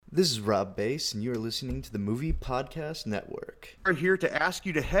This is Rob Bass, and you are listening to the Movie Podcast Network. We're here to ask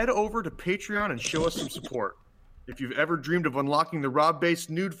you to head over to Patreon and show us some support. If you've ever dreamed of unlocking the Rob Bass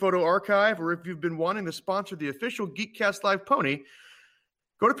nude photo archive, or if you've been wanting to sponsor the official Geekcast Live pony,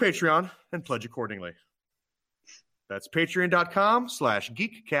 go to Patreon and pledge accordingly. That's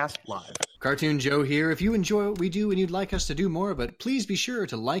patreon.com/geekcastlive. Cartoon Joe here. If you enjoy what we do and you'd like us to do more of it, please be sure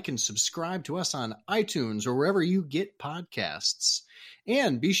to like and subscribe to us on iTunes or wherever you get podcasts.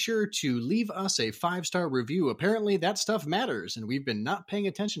 And be sure to leave us a 5-star review. Apparently that stuff matters, and we've been not paying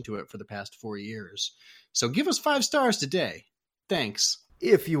attention to it for the past 4 years. So give us 5 stars today. Thanks.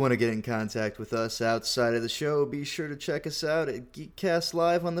 If you want to get in contact with us outside of the show, be sure to check us out at Geekcast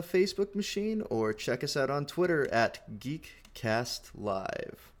Live on the Facebook machine, or check us out on Twitter at Geekcast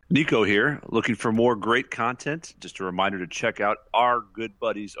Live. Nico here, looking for more great content. Just a reminder to check out our good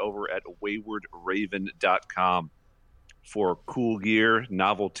buddies over at waywardraven.com for cool gear,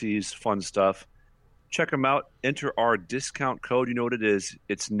 novelties, fun stuff. Check them out. Enter our discount code. You know what it is.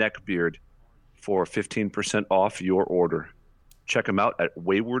 It's Neckbeard for 15% off your order. Check them out at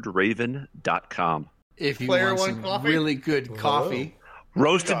waywardraven.com. If you Player want One some coffee? really good coffee,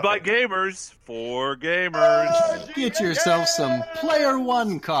 Roasted by gamers for gamers. get yourself some Player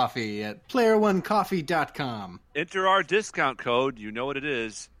One coffee at playeronecoffee.com. Enter our discount code. You know what it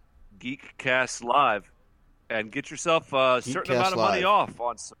is. Geekcast Live. And get yourself a certain Geekcast amount of money Live. off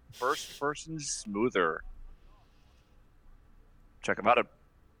on some first-person smoother. Check them out at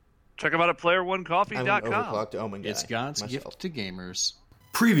I'm an playeronecoffee.com. overclocked Omen guy. It's God's myself. gift to gamers.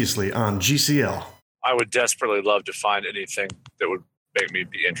 Previously on GCL. I would desperately love to find anything that would make me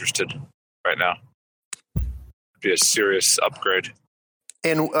be interested right now. It'd be a serious upgrade.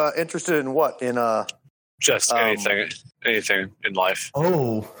 And interested in what? In Just anything in life.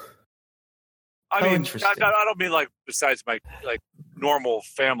 Oh, I How mean, interesting. I don't mean like besides my like normal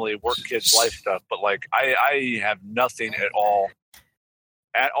family, work, kids, life stuff, but like I have nothing at all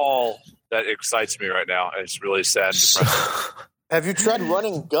that excites me right now. And it's really sad and depressing. Have you tried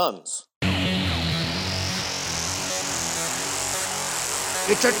running guns?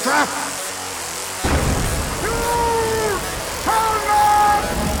 it's a trap!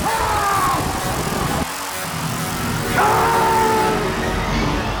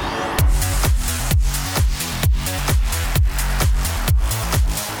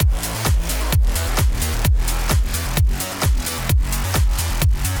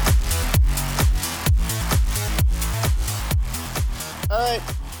 All right,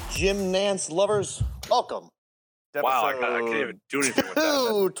 Jim Nance lovers, welcome. to Wow, I episode can't even do anything with that.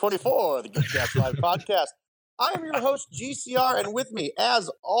 224 of the Geekcast Live podcast. I am your host, GCR, and with me,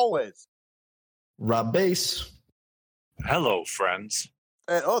 as always, Rob Bass. Hello, friends.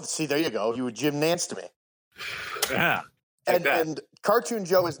 and see, there you go. You would Jim Nance to me. Yeah. Take And, that. and Cartoon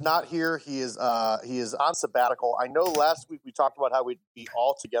Joe is not here. He is on sabbatical. I know last week we talked about how we'd be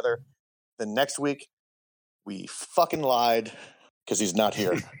all together. The next week, we fucking lied because he's not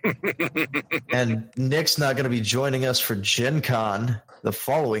here. And Nick's not going to be joining us for Gen Con the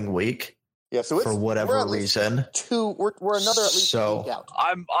following week Yeah, so it's, for we're whatever at least reason. we're another at least So- week out.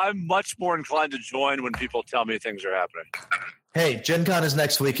 I'm much more inclined to join when people tell me things are happening. Hey, Gen Con is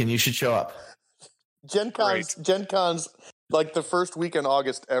next week and you should show up. Gen Con's like the first week in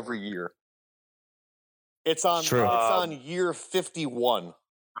August every year. It's on True. it's on year 51.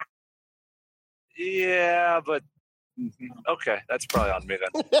 Yeah, but okay, that's probably on me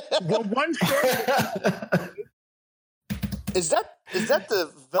then. Well, one short. Is that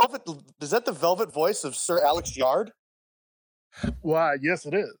the velvet voice of Sir Alex Yard? Why? Yes,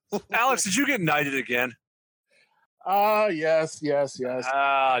 it is. Alex, did you get knighted again? Yes.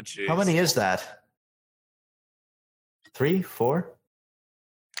 Ah, jeez. How many is that? 3, 4?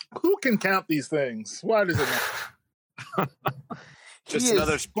 Who can count these things? Why does it matter? Just He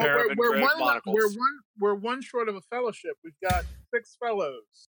another is- pair of engraved monocles. We're one short of a fellowship. We've got 6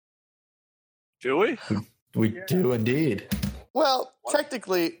 fellows. Do we? We do indeed. Well,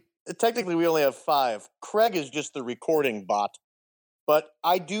 technically we only have 5. Craig is just the recording bot. But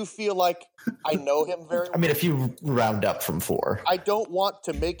I do feel like I know him very well. I mean, if you round up from 4. I don't want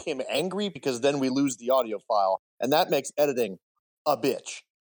to make him angry because then we lose the audio file. And that makes editing a bitch.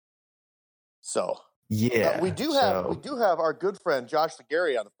 So Yeah. we do have our good friend Josh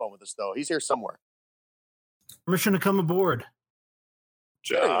Sagari on the phone with us though. He's here somewhere. Permission to come aboard.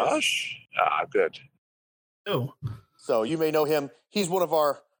 Josh? Good. Oh, So you may know him. He's one of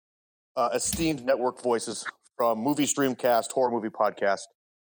our esteemed network voices from Movie Streamcast, Horror Movie Podcast.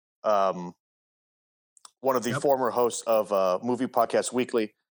 One of the former hosts of Movie Podcast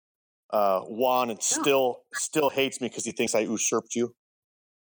Weekly. Juan still hates me because he thinks I usurped you.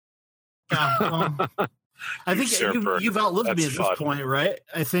 Yeah, well, I think you've outlived me at this point, right?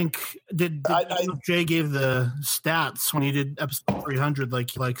 I think Jay gave the stats when he did episode 300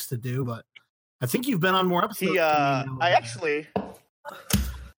 like he likes to do, but I think you've been on more episodes. I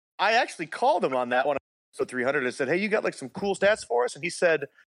actually called him on that one, episode 300, and said, "Hey, you got like some cool stats for us?" And he said,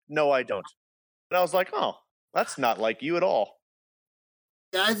 "No, I don't." And I was like, "Oh, that's not like you at all."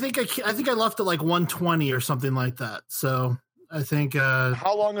 Yeah, I think I left at like 120 or something like that. So I think.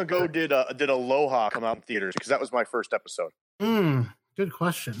 How long ago did Aloha come out in theaters? Because that was my first episode. Good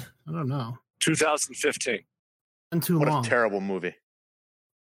question. I don't know. 2015. And too long. What a terrible movie.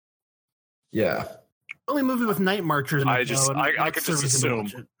 Yeah. Only movie with night marchers. I could just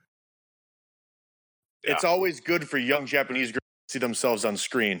assume. It's always good for young Japanese girls to see themselves on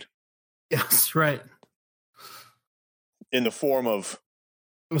screen. Yes, right. In the form of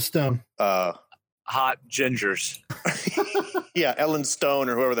Stone. Hot gingers. Yeah, Ellen Stone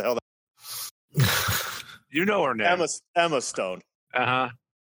or whoever the hell that. You know her name. Emma Stone. Uh-huh.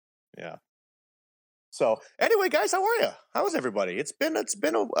 Yeah. So anyway, guys, how are you? How is everybody? It's been a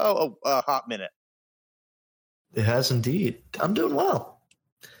hot minute. It has indeed. I'm doing well.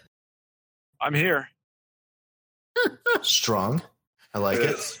 I'm here. Strong. I like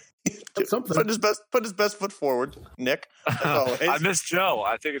it. Put his best foot forward, Nick. I miss Joe.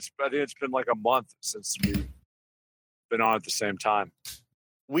 I think it's been like a month since we've been on at the same time.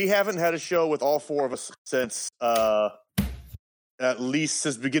 We haven't had a show with all four of us since at least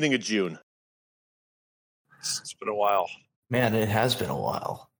since beginning of June. It's been a while. Man, it has been a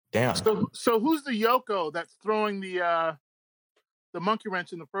while. Damn. So who's the Yoko that's throwing the monkey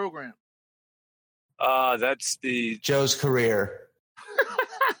wrench in the program? That's the Joe's career.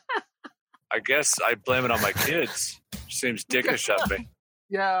 I guess I blame it on my kids. Seems dickish of me.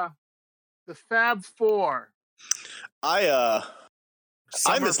 Yeah, the Fab Four. I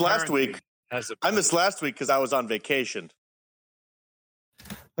missed last week. I missed last week because I was on vacation.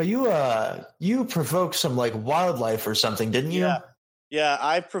 You provoked some like wildlife or something, didn't you? Yeah,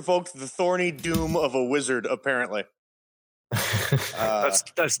 I provoked the thorny doom of a wizard. Apparently,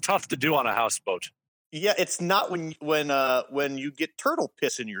 that's tough to do on a houseboat. Yeah, it's not when you get turtle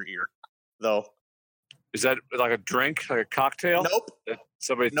piss in your ear, though. Is that like a drink, like a cocktail? Nope. That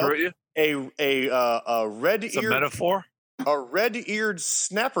somebody threw at you? A red-eared. It's a metaphor. A red-eared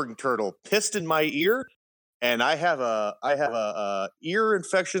snapping turtle pissed in my ear, and I have a ear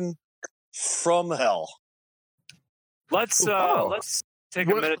infection from hell. Let's take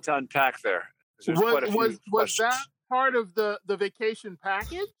a minute to unpack there. Was that part of the vacation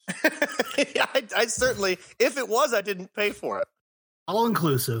package? Yeah, I certainly. If it was, I didn't pay for it. All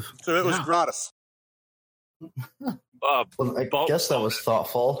inclusive. So it was gratis. Well, I guess that was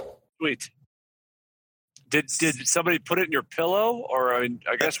thoughtful. Sweet. Did somebody put it in your pillow, or I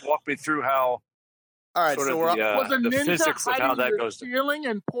guess walk me through how? All right, was a ninja physics of how that goes. Ceiling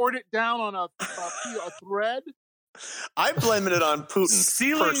and poured it down on a thread. I'm blaming it on Putin.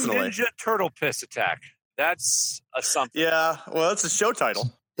 Ceiling personally. ninja turtle piss attack. That's a something. Yeah, well, that's a show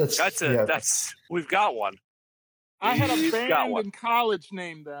title. That's we've got one. I had a band in college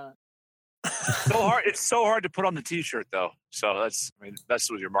named that. It's so hard to put on the T-shirt though. So that's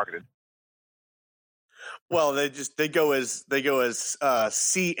with your marketing. Well, they go as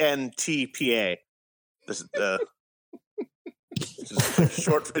CNTPA. This is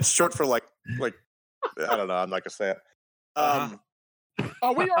short. It's short for like I don't know. I'm not gonna say it. Are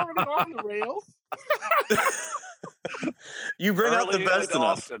we already on the rails? You bring out the best in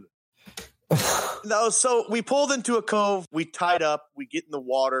us. No, so we pulled into a cove. We tied up. We get in the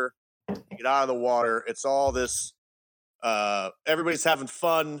water. We get out of the water. It's all this. Everybody's having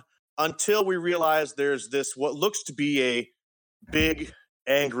fun until we realize there's this what looks to be a big,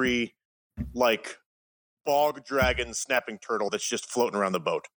 angry, like bog dragon snapping turtle that's just floating around the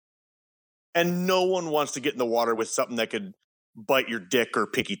boat. And no one wants to get in the water with something that could bite your dick or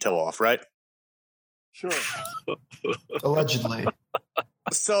pinky toe off, right? Sure. Allegedly.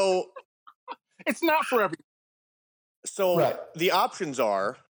 So it's not for everyone. So the options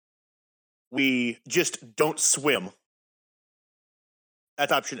are we just don't swim.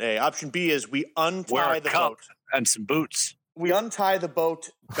 That's option A. Option B is we untie the boat. And some boots. We untie the boat,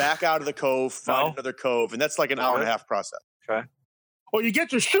 back out of the cove, find another cove, and that's like an hour and a half process. Okay. Or you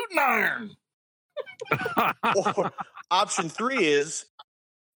get your shooting iron. Or option 3 is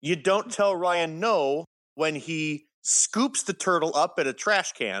you don't tell Ryan no when he scoops the turtle up in a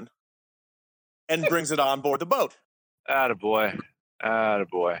trash can and brings it on board the boat. Attaboy.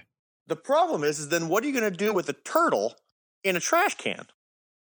 The problem is then what are you going to do with a turtle in a trash can?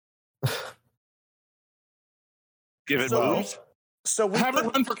 Give it booze? So we have it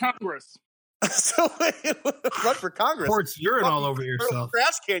run for Congress. So run for Congress. Ports urine all over yourself.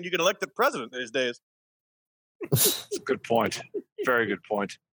 Trash can. You can elect the president these days. That's a good point. Very good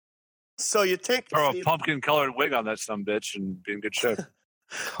point. So you take throw a pumpkin-colored wig on that sumbitch and be in good shape.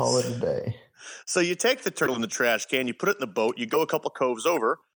 Call it a day. So you take the turtle in the trash can, you put it in the boat, you go a couple coves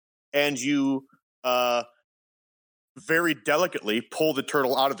over, and you very delicately pull the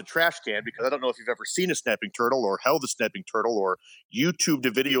turtle out of the trash can, because I don't know if you've ever seen a snapping turtle or held a snapping turtle or YouTubed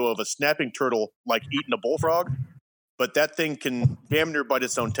a video of a snapping turtle like eating a bullfrog, but that thing can damn near bite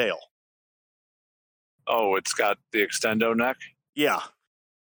its own tail. Oh, it's got the extendo neck? Yeah.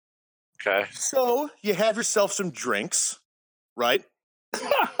 Okay. So you have yourself some drinks, right?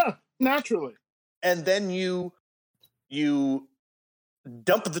 Naturally. And then you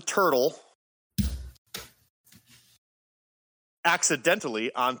dump the turtle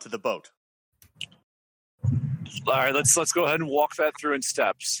accidentally onto the boat. All right, let's go ahead and walk that through in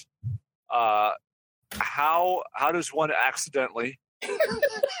steps. How does one accidentally?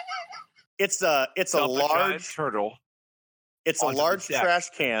 It's a large turtle. It's a large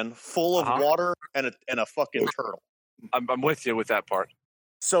trash can full of water and a fucking turtle. I'm with you with that part.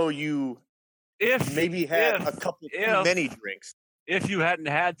 So you maybe had a couple too many drinks. If you hadn't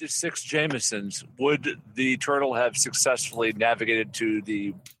had the 6 Jamesons, would the turtle have successfully navigated to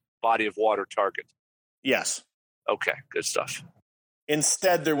the body of water target? Yes. Okay, good stuff.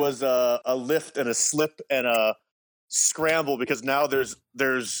 Instead, there was a lift and a slip and a scramble, because now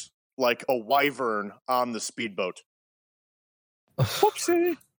there's like a wyvern on the speedboat.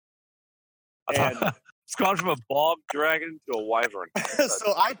 Whoopsie. And it's gone from a bog dragon to a wyvern.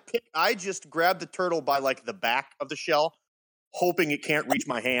 So I just grabbed the turtle by like the back of the shell, hoping it can't reach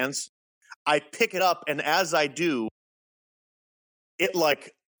my hands. I pick it up, and as I do, it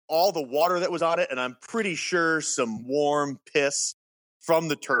like all the water that was on it, and I'm pretty sure some warm piss from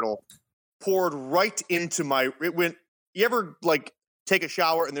the turtle poured right into you ever like take a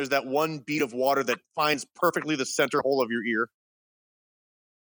shower and there's that one bead of water that finds perfectly the center hole of your ear?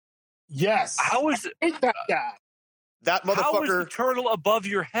 Yes. How is it? That guy. That motherfucker. How is the turtle above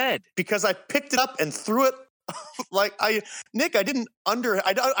your head? Because I picked it up and threw it. I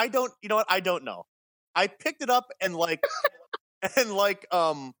don't, you know what? I don't know. I picked it up and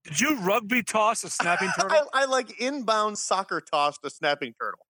Did you rugby toss a snapping turtle? I like inbound soccer tossed a snapping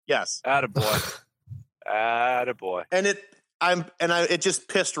turtle. Yes. Attaboy. Attaboy. And it just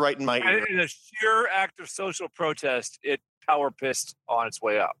pissed right in my ear. In a sheer act of social protest, it power pissed on its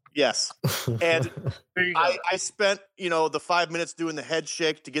way out. Yes. And I spent, the 5 minutes doing the head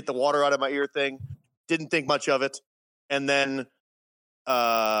shake to get the water out of my ear thing. Didn't think much of it. And then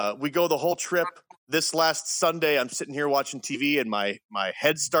we go the whole trip. This last Sunday, I'm sitting here watching TV, and my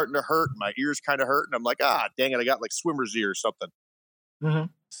head's starting to hurt. My ears kind of hurt. And I'm like, dang it, I got like swimmer's ear or something. Mm-hmm.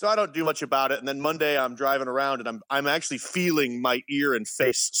 So I don't do much about it. And then Monday, I'm driving around, and I'm actually feeling my ear and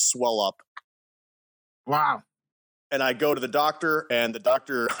face swell up. Wow. And I go to the doctor, and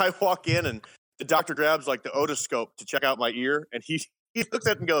I walk in, and the doctor grabs like the otoscope to check out my ear, and he looks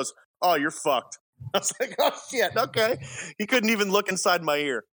at it and goes, "Oh, you're fucked." I was like, "Oh shit, okay." He couldn't even look inside my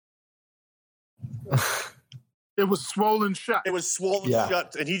ear. It was swollen shut. It was swollen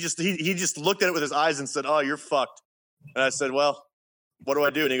shut, and he just looked at it with his eyes and said, "Oh, you're fucked." And I said, "Well, what do I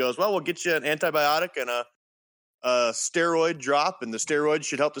do?" And he goes, "Well, we'll get you an antibiotic and a steroid drop, and the steroid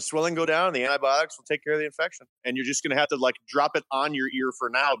should help the swelling go down, and the antibiotics will take care of the infection. And you're just going to have to like drop it on your ear for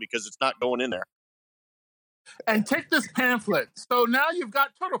now because it's not going in there. And take this pamphlet. So now you've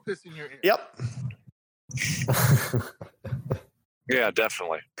got turtle piss in your ear." Yep. Yeah,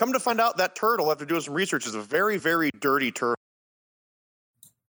 definitely. Come to find out, that turtle, after doing some research, is a very, very dirty turtle.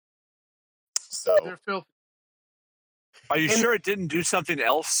 So they're filthy. Are you sure it didn't do something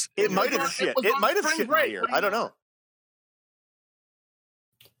else? It might have shit. It might have shit in my ear. I don't know.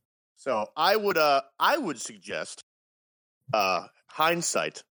 So I would suggest,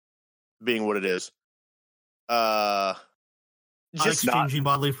 hindsight being what it is, just exchanging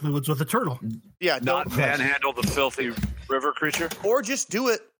bodily fluids with a turtle. Yeah, not manhandle the filthy river creature, or just do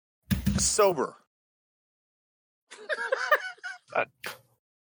it sober,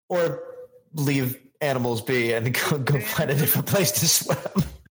 or leave animals be and go find a different place to swim.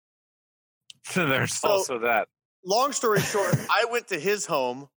 There's also that. Long story short, I went to his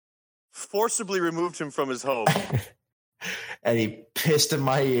home, forcibly removed him from his home, and he pissed in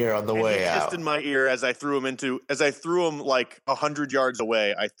my ear on the way out. Pissed in my ear as I threw him like 100 yards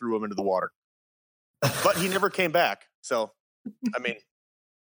away. I threw him into the water, but he never came back. So, I mean,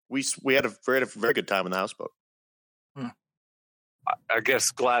 we had a very good time in the houseboat. I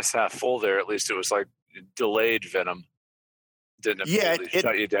guess glass half full there. At least it was like delayed venom. didn't immediately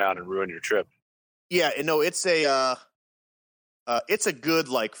shut you down and ruin your trip. Yeah, no, it's a good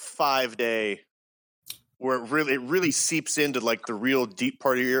like 5-day where it really seeps into like the real deep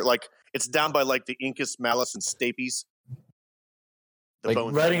part of your ear. Like it's down by like the incus malleus and stapes. Like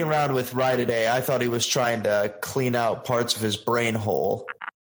riding around with Ride Today, I thought he was trying to clean out parts of his brain hole.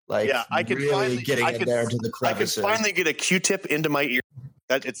 Like, yeah, I could really getting in there into the crevices. I could finally get a Q-tip into my ear.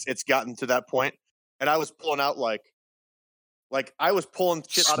 That it's gotten to that point, and I was pulling out like I was pulling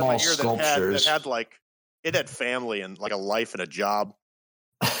shit out of my ear that had like it had family and like a life and a job.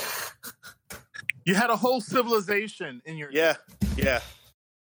 You had a whole civilization in your ear. Yeah.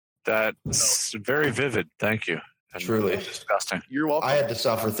 That's very vivid. Thank you. And truly disgusting. You're welcome. I had to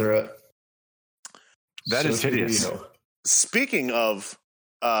suffer through it. That is hideous. Speaking of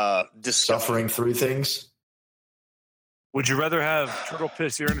suffering through things, would you rather have turtle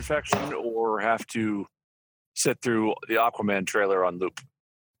piss ear infection or have to sit through the Aquaman trailer on loop?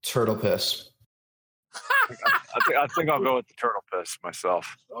 Turtle piss. I think I'll go with the turtle piss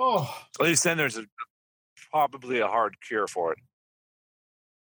myself. Oh, at least then there's probably a hard cure for it.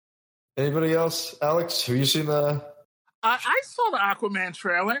 Anybody else? Alex, have you seen the? I saw the Aquaman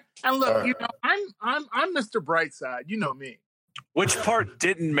trailer, and look, you know, I'm Mr. Brightside. You know me. Which part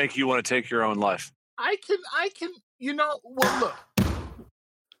didn't make you want to take your own life? I can, you know. Well, look,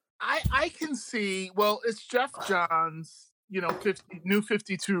 I can see. Well, it's Jeff Johns, you know, new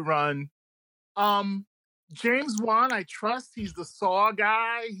 52 run. James Wan, I trust. He's the Saw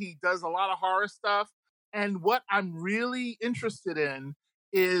guy. He does a lot of horror stuff, and what I'm really interested in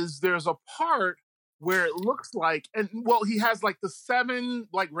is there's a part where it looks like, and well, he has like the 7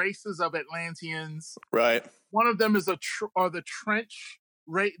 like races of Atlanteans. Right. One of them is the trench.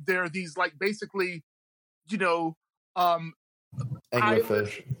 Right. They're these like basically, you know,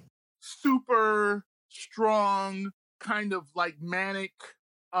 anglerfish, super strong, kind of like manic,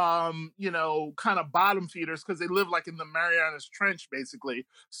 you know, kind of bottom feeders because they live like in the Marianas Trench, basically.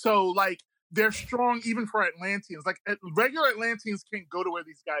 So like they're strong even for Atlanteans. Like regular Atlanteans can't go to where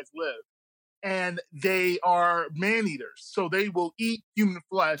these guys live. And they are man-eaters. So they will eat human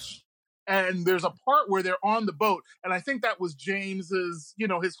flesh. And there's a part where they're on the boat. And I think that was James's, you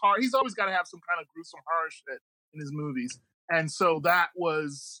know, his horror. He's always got to have some kind of gruesome horror shit in his movies. And so that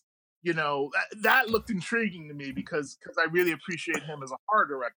was, you know, that looked intriguing to me because I really appreciate him as a horror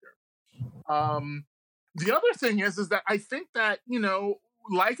director. The other thing is that I think that, you know,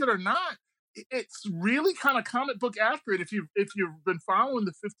 like it or not, it's really kind of comic book accurate. If you've been following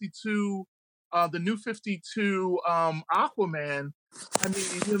the 52, the new 52 Aquaman, I mean,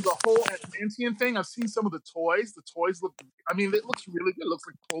 you know, the whole Atlantean thing. I've seen some of the toys. The toys look. I mean, it looks really good. It looks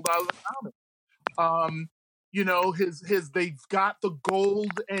like pulled out of the comic. You know, they've got the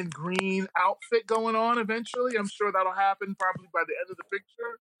gold and green outfit going on. Eventually, I'm sure that'll happen probably by the end of the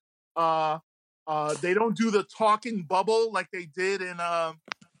picture. They don't do the talking bubble like they did in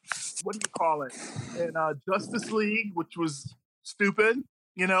what do you call it? In Justice League, which was stupid.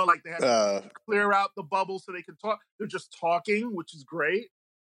 You know, like they had to clear out the bubble so they could talk. They're just talking, which is great.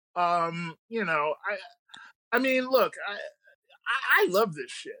 You know, I mean, look, I love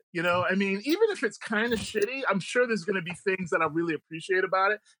this shit. You know, I mean, even if it's kind of shitty, I'm sure there's going to be things that I really appreciate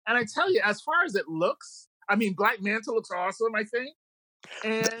about it. And I tell you, as far as it looks, I mean, Black Manta looks awesome, I think.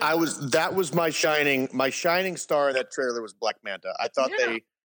 And that was my shining star in that trailer was Black Manta. I thought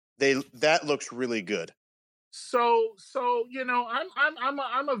that looks really good. So you know,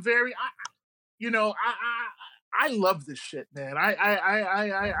 I'm a very, you know, I love this shit, man.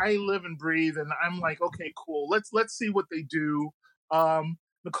 I live and breathe, and I'm like, okay, cool. Let's see what they do.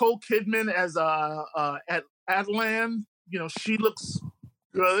 Nicole Kidman as Atlan, you know, she looks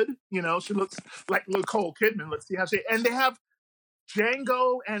good. You know, she looks like Nicole Kidman. Let's see how she. And they have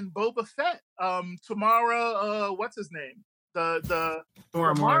Django and Boba Fett. Tamara, what's his name? The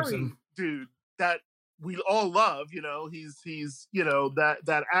Morrison dude that we all love, you know, he's you know,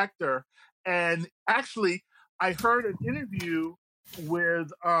 that actor. And actually I heard an interview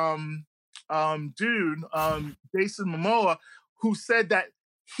with Jason Momoa, who said that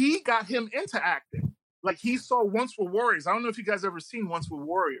he got him into acting. Like he saw Once Were Warriors. I don't know if you guys ever seen Once Were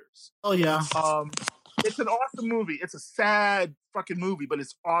Warriors. Oh yeah. It's an awesome movie. It's a sad fucking movie, but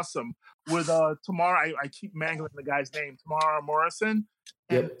it's awesome. With Tamara, I keep mangling the guy's name, Tamara Morrison.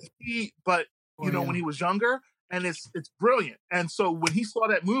 And you know, when he was younger, and it's brilliant. And so when he saw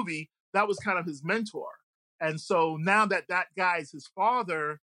that movie, that was kind of his mentor. And so now that guy's his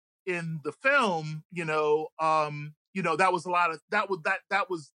father in the film, you know, that was a lot of that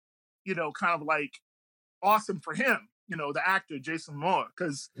was, you know, kind of like awesome for him, the actor Jason Momoa,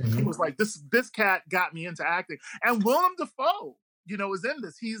 because he was like, this cat got me into acting. And Willem Dafoe, is in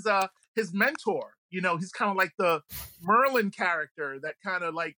this. He's his mentor. He's kind of like the Merlin character that kind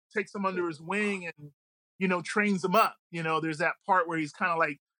of like takes him under his wing and trains him up. There's that part where he's kind of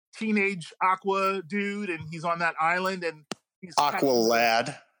like teenage Aqua dude, and he's on that island, and he's Aqua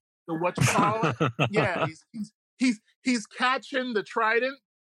lad. The what you call it? Yeah, he's catching the trident,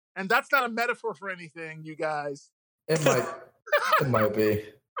 and that's not a metaphor for anything, you guys. It might be.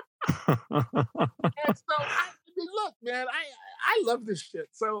 And so look, man, I love this shit.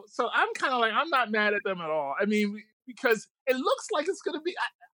 So I'm kind of like, I'm not mad at them at all. I mean, because it looks like it's gonna be.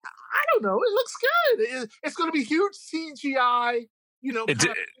 I don't know. It looks good. It's gonna be huge CGI.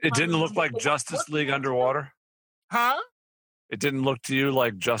 It didn't look like Justice League underwater. Huh? It didn't look to you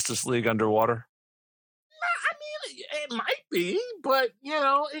like Justice League underwater? I mean, it might be, but,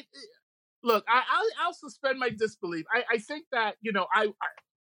 look, I'll suspend my disbelief. I think that, I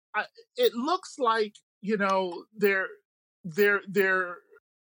it looks like, they're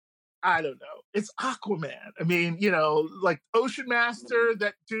I don't know. It's Aquaman. I mean, like Ocean Master,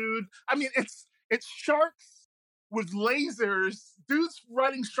 that dude. I mean, it's sharks with lasers, dudes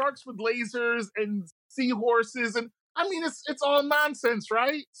riding sharks with lasers and seahorses, and I mean, it's all nonsense,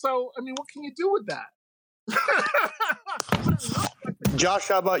 right? So, I mean, what can you do with that? Josh,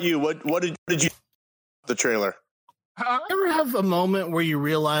 how about you? What did you the trailer? You ever have a moment where you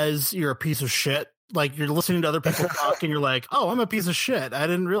realize you're a piece of shit? Like you're listening to other people talk and you're like, oh, I'm a piece of shit. I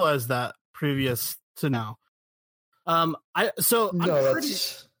didn't realize that previous to now. I'm pretty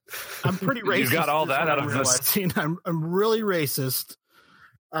racist. You got all that out of this. I'm really racist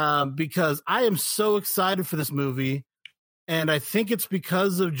because I am so excited for this movie, and I think it's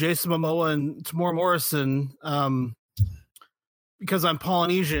because of Jason Momoa and Tamora Morrison. Because I'm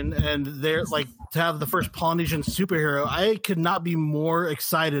Polynesian, and they're like to have the first Polynesian superhero. I could not be more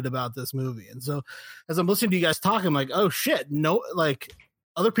excited about this movie. And so, as I'm listening to you guys talk, I'm like, oh shit, no, like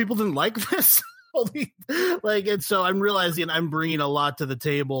other people didn't like this. And so I'm realizing I'm bringing a lot to the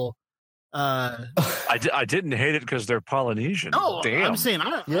table. I didn't hate it because they're Polynesian. No, damn. I'm saying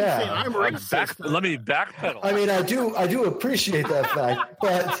I'm racist. Let me backpedal. I mean, I do appreciate that fact,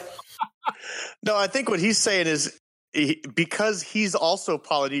 but no, I think what he's saying is because he's also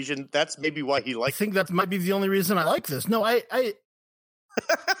Polynesian. That's maybe why he likes. I think that might be the only reason I like this. No, I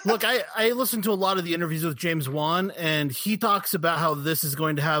look, I listened to a lot of the interviews with James Wan, and he talks about how this is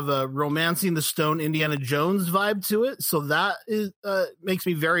going to have a Romancing the Stone Indiana Jones vibe to it. So that is makes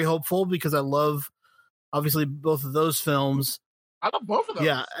me very hopeful because I love, obviously, both of those films. I love both of them.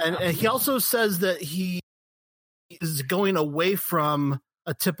 Yeah, and he also says that he is going away from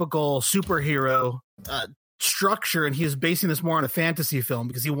a typical superhero structure, and he is basing this more on a fantasy film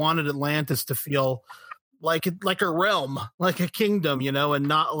because he wanted Atlantis to feel like a realm, like a kingdom, and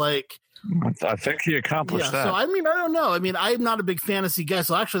not like. I think he accomplished that. So I mean, I don't know. I mean, I'm not a big fantasy guy,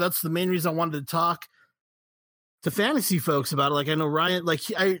 so actually, that's the main reason I wanted to talk to fantasy folks about it. Like I know Ryan,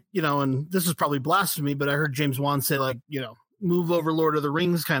 and this is probably blasphemy, but I heard James Wan say move over Lord of the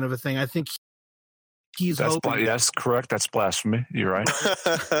Rings kind of a thing. I think he's hoping. Yes, correct. That's blasphemy. You're right.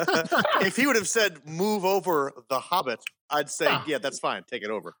 If he would have said move over The Hobbit, I'd say, yeah, that's fine. Take it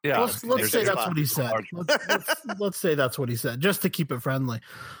over. Yeah, let's say that's what he said. Let's say that's what he said, just to keep it friendly.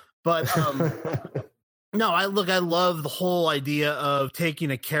 But no, I love the whole idea of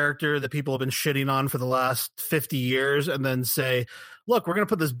taking a character that people have been shitting on for the last 50 years and then say, look, we're going to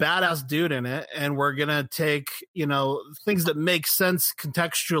put this badass dude in it, and we're going to take, things that make sense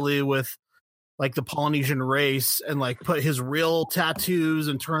contextually with like the Polynesian race and like put his real tattoos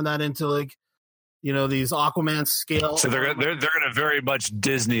and turn that into like, these Aquaman scale. So they're going to very much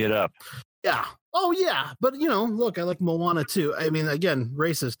Disney it up. Yeah. Oh yeah. But look, I like Moana too. I mean, again,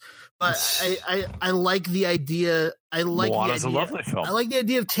 racist, but I like the idea. Moana's a lovely film. I like the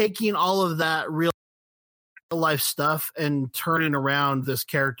idea of taking all of that real life stuff and turning around this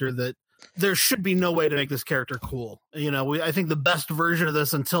character that there should be no way to make this character cool. I think the best version of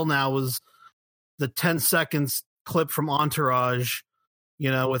this until now was the 10 seconds clip from Entourage,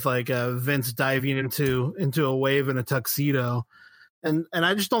 with like Vince diving into a wave in a tuxedo. And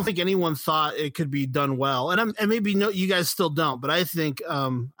I just don't think anyone thought it could be done well. And maybe you guys still don't, but I think, I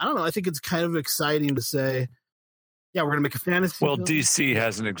don't know. I think it's kind of exciting to say, yeah, we're going to make a fantasy film. DC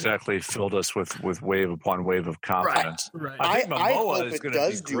hasn't exactly filled us with wave upon wave of confidence. Right. I think Momoa is going to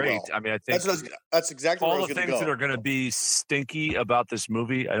be great. Well. I mean, I think that's exactly all the things that are going to be stinky about this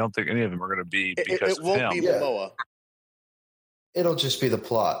movie. I don't think any of them are going to be because it won't be Momoa. It'll just be the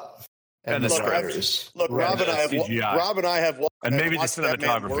plot and the writers. Look, Rob and I have and maybe the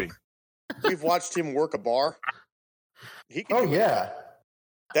cinematography. We've watched him work a bar. Yeah.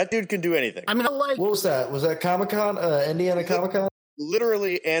 That dude can do anything. I mean, what was that? Was that Comic-Con? Indiana Comic-Con?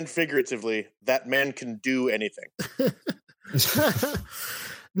 Literally and figuratively, that man can do anything.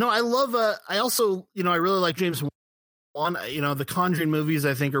 No, I love. I also, I really like James Wan. The Conjuring movies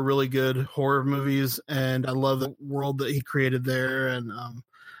I think are really good horror movies, and I love the world that he created there. And I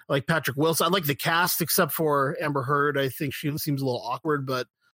like Patrick Wilson. I like the cast, except for Amber Heard. I think she seems a little awkward, but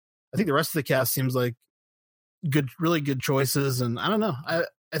I think the rest of the cast seems like really good choices. And I don't know.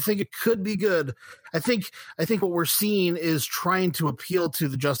 I think it could be good. I think what we're seeing is trying to appeal to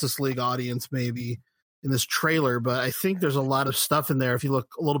the Justice League audience, maybe in this trailer. But I think there's a lot of stuff in there. If you look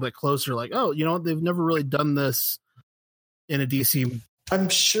a little bit closer, like, oh, they've never really done this in a DC. I'm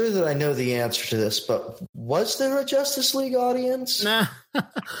sure that I know the answer to this, but was there a Justice League audience? Nah,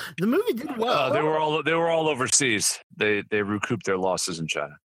 the movie did well. They were all overseas. They recouped their losses in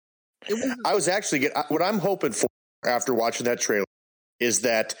China. I was actually what I'm hoping for after watching that trailer is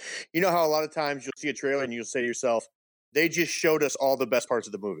that, how a lot of times you'll see a trailer and you'll say to yourself, they just showed us all the best parts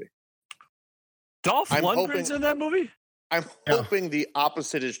of the movie. Dolph Lundgren's in that movie? I'm hoping the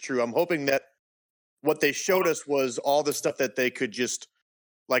opposite is true. I'm hoping that what they showed us was all the stuff that they could just,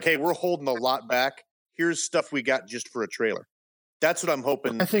 like, hey, we're holding a lot back. Here's stuff we got just for a trailer. That's what I'm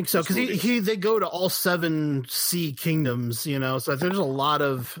hoping. I think so, because they go to all 7 sea kingdoms, so there's a lot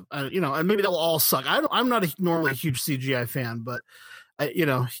of, and maybe they'll all suck. I'm not normally a huge CGI fan, but, I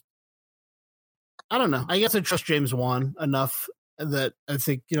don't know. I guess I trust James Wan enough that I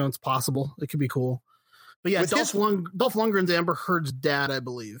think, it's possible. It could be cool. But yeah, Dolph Lundgren's Amber Heard's dad, I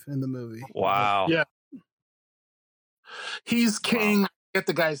believe, in the movie. Wow. Yeah. He's king. I forget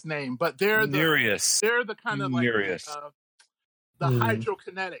the guy's name, but they're the kind of like the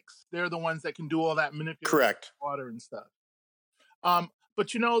hydrokinetics. They're the ones that can do all that manipulation of water and stuff. But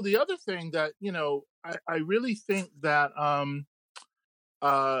the other thing that I really think that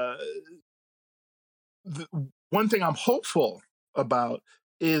the one thing I'm hopeful about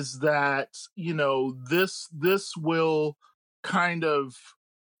is that this will kind of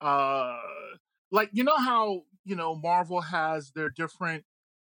like how Marvel has their different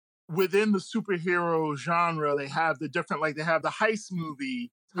within the superhero genre. They have the different, like they have the heist movie.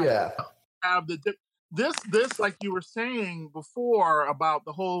 Yeah. Have this like you were saying before about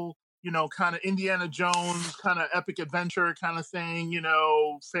the whole kind of Indiana Jones kind of epic adventure kind of thing,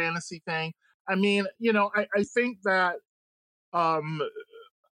 fantasy thing. I mean, I think that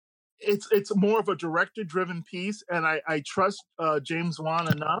it's more of a director-driven piece, and I trust James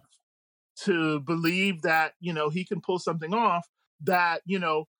Wan enough to believe that he can pull something off. That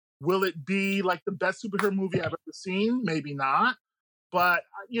will it be like the best superhero movie I've ever seen? Maybe not, but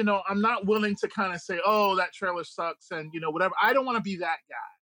I'm not willing to kind of say, oh, that trailer sucks and whatever. I don't want to be that guy.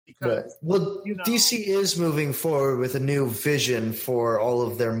 Because, DC is moving forward with a new vision for all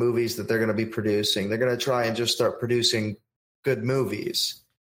of their movies that they're going to be producing. They're going to try and just start producing good movies,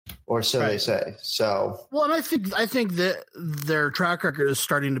 or so they say. So, well, and I think that their track record is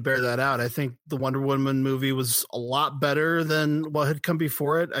starting to bear that out. I think the Wonder Woman movie was a lot better than what had come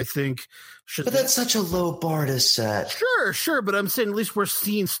before it. I think, but that's such a low bar to set. Sure, but I'm saying at least we're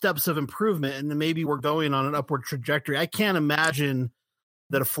seeing steps of improvement, and maybe we're going on an upward trajectory. I can't imagine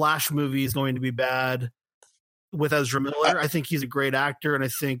that a Flash movie is going to be bad with Ezra Miller. I think he's a great actor, and I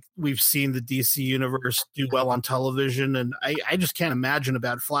think we've seen the DC universe do well on television, and I just can't imagine a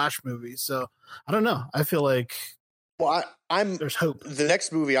bad Flash movie. So I don't know. I feel like there's hope. The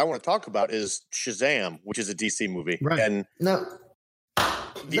next movie I want to talk about is Shazam, which is a DC movie. Right. And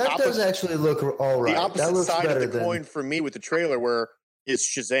that does actually look all right. The opposite side of the coin for me with the trailer is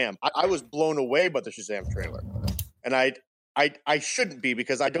Shazam. I was blown away by the Shazam trailer, and I shouldn't be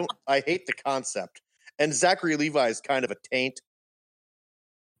because I hate the concept. And Zachary Levi is kind of a taint.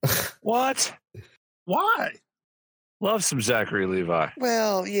 What? Why? Love some Zachary Levi.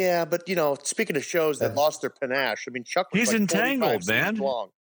 Well, yeah, but speaking of shows that lost their panache, I mean, Chuck was he's entangled, man. Long.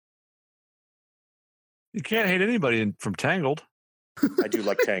 You can't hate anybody from Tangled. I do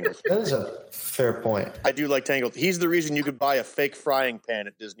like Tangled. That is a fair point. I do like Tangled. He's the reason you could buy a fake frying pan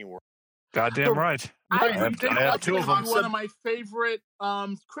at Disney World. Goddamn right. I have 2 of them. One of my favorite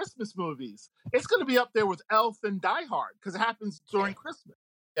Christmas movies. It's going to be up there with Elf and Die Hard because it happens during Christmas.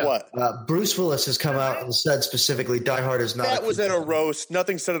 Yeah. What? Bruce Willis has come out and said specifically, Die Hard is not. That was at a roast.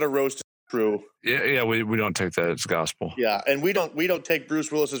 Nothing said at a roast is true. Yeah. We don't take that as gospel. Yeah, and we don't take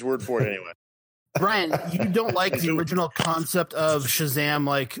Bruce Willis's word for it anyway. Brian, you don't like the original concept of Shazam,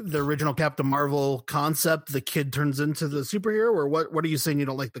 like the original Captain Marvel concept? The kid turns into the superhero, or what? What are you saying? You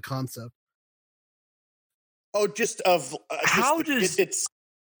don't like the concept? Oh, it's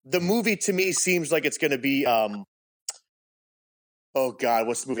the movie to me seems like it's going to be Oh God,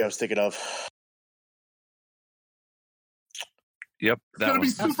 what's the movie I was thinking of? Yep, it's gonna be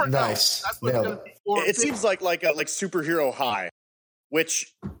super nice. That's what it's gonna be. It seems like Superhero High,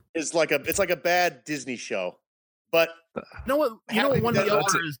 which is it's like a bad Disney show. But you know what? You know what? One of the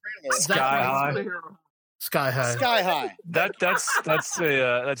other is Sky High. Sky High. Sky High.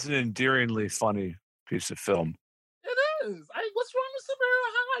 That's an endearingly funny piece of film. It is. What's wrong with Superhero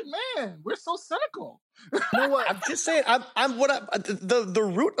High? Man, we're so cynical. You know what? I'm just saying. The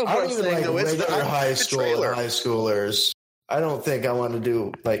root of what I'm saying though is regular high school and high schoolers. I don't think I want to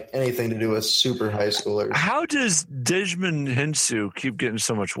do anything to do with super high schoolers. How does Desmond Hensu keep getting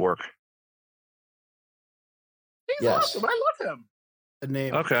so much work? He's awesome. I love him. The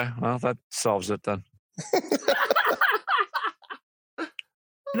name. Okay, well that solves it then.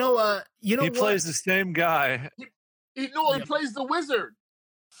 You know he plays the same guy. He plays the wizard.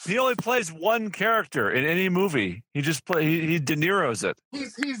 He only plays one character in any movie. He just he De Niro's it.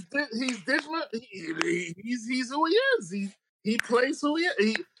 He's Digimon. He's who he is. He plays who he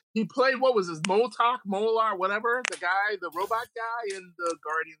is. He played, what was his, Molar, whatever, the robot guy in the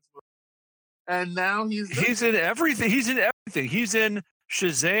Guardians movie. And now he's in everything. He's in everything. He's in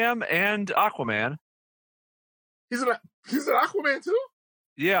Shazam and Aquaman. He's in Aquaman too?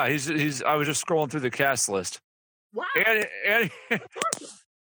 Yeah, he's. I was just scrolling through the cast list. Wow. And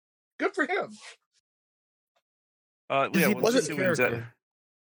good for him.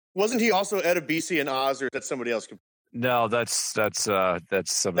 Wasn't he also Edibisi in Oz, or is that somebody else? No, that's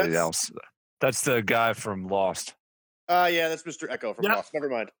somebody else. That's the guy from Lost. Yeah, that's Mr. Echo from Lost. Never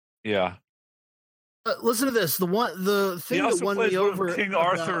mind. Yeah. Listen to this. The thing that won me over. King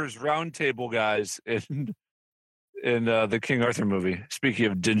Arthur's Round Table guys in the King Arthur movie. Speaking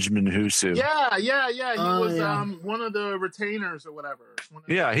of Desmond Hensu. Yeah. He was one of the retainers or whatever.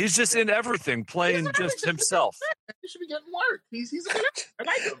 Yeah, he's just in everything, playing just himself. He should be getting work. He's a good actor. I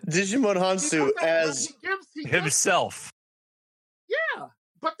like him. Desmond Hensu as himself. Yeah,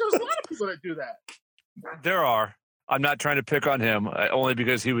 but there's a lot of people that do that. There are. I'm not trying to pick on him, only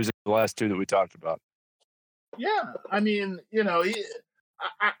because he was in the last two that we talked about. Yeah, I mean,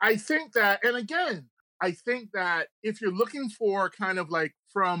 I think that, and again, I think that if you're looking for kind of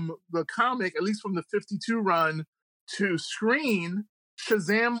from the comic, at least from the 52 run to screen,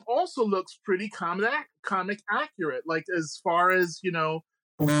 Shazam also looks pretty comic accurate. As far as,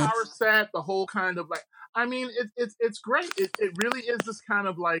 power set, the whole kind of I mean, it's great. It really is this kind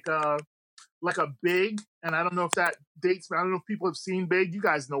of like a Big, and I don't know if that dates. I don't know if people have seen Big. You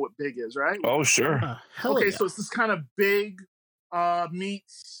guys know what Big is, right? Oh, sure. Okay, so it's this kind of Big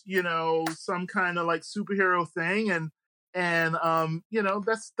meets some kind of superhero thing, and that's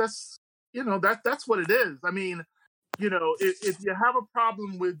what it is. I mean, if you have a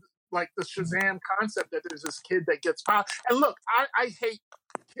problem with the Shazam concept that there's this kid that gets power, and look, I hate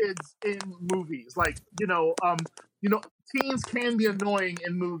kids in movies. Teens can be annoying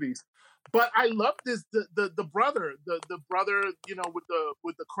in movies. But I love this the brother, the brother,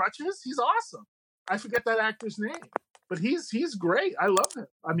 with the crutches. He's awesome. I forget that actor's name, but he's great. I love him.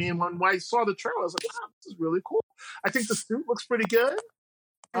 I mean, when I saw the trailer, I was like, wow, this is really cool. I think the suit looks pretty good.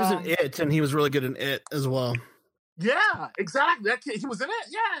 He was in It, and he was really good in It as well. Yeah, exactly. That kid, he was in it.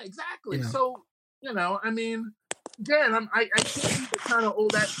 Yeah, exactly. Yeah. So I mean, again, I can't be kind of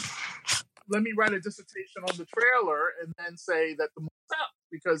that. Let me write a dissertation on the trailer and then say that the movie's out,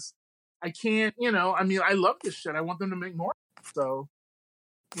 because I can't, I mean, I love this shit. I want them to make more. So,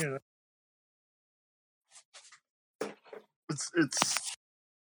 it's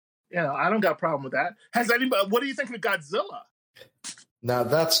I don't got a problem with that. What do you think of Godzilla? Now,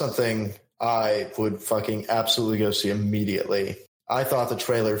 that's something I would fucking absolutely go see immediately. I thought the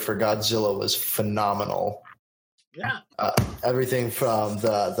trailer for Godzilla was phenomenal. Yeah. Everything from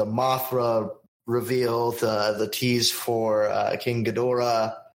the Mothra reveal, the tease for King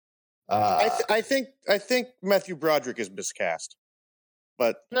Ghidorah. I think Matthew Broderick is miscast,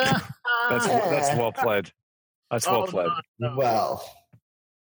 but that's well played. That's well played. No. Well,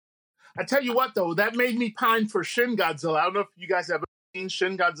 I tell you what, though, that made me pine for Shin Godzilla. I don't know if you guys have seen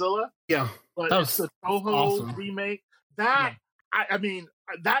Shin Godzilla. Yeah, but that was the Toho remake. That I mean,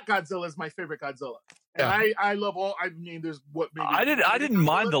 that Godzilla is my favorite Godzilla. And yeah. I love all. I mean, there's what maybe I didn't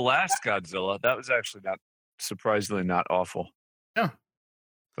mind the last Godzilla. That was actually surprisingly not awful. Yeah.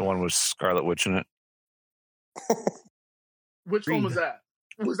 The one with Scarlet Witch in it. Which one was that?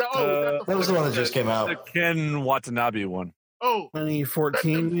 Was that the one that just came out? The Ken Watanabe one. Oh,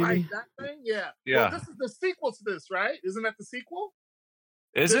 2014, maybe? That thing? Yeah. Yeah. Well, this is the sequel to this, right? Isn't that the sequel?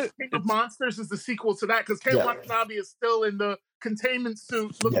 Is it? King of Monsters is the sequel to that, because Ken Watanabe is still in the containment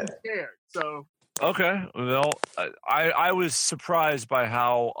suit looking scared. So Okay. Well, I was surprised by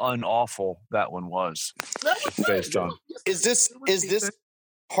how unawful that one was. Based on. Is this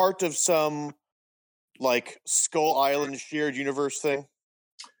part of some like Skull Island shared universe thing?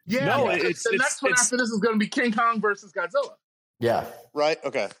 Yeah. No, the next one after this is going to be King Kong versus Godzilla. Yeah. Right.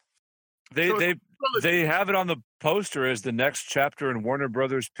 Okay. They have it on the poster as the next chapter in Warner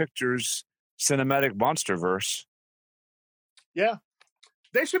Brothers Pictures cinematic MonsterVerse. Yeah.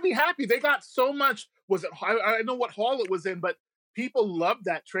 They should be happy. They got so much. Was it? I know what hall it was in, but people loved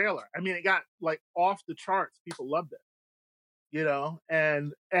that trailer. I mean, it got like off the charts. People loved it, you know.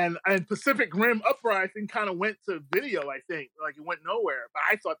 And Pacific Rim Uprising kind of went to video. I think like it went nowhere. But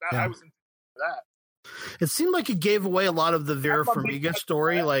I thought that I was into that. It seemed like it gave away a lot of the Vera Farmiga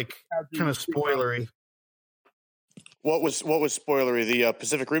story, like kind of spoilery. What was spoilery? The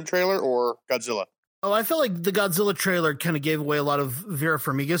Pacific Rim trailer or Godzilla? Oh, I felt like the Godzilla trailer kind of gave away a lot of Vera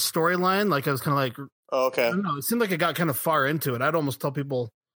Farmiga's storyline. Like I was kind of like, oh, okay. I don't know. It seemed like it got kind of far into it. I'd almost tell people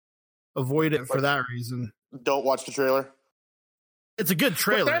avoid it for that reason. Don't watch the trailer. It's a good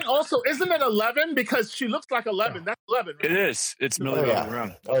trailer. But then also, isn't it 11? Because she looks like 11. That's 11. Right? It is. It's Millie Bobby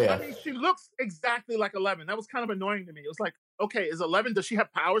Brown. Oh yeah. I mean, she looks exactly like 11. That was kind of annoying to me. It was like, okay, is 11? Does she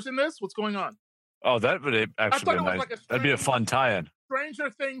have powers in this? What's going on? Oh, that would actually be nice. Like that'd be a fun tie-in. Stranger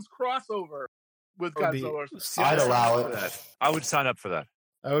Things crossover with Godzilla. I'd allow it. I would sign up for that.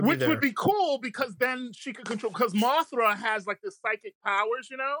 Which would be cool because then she could control. Because Mothra has like the psychic powers,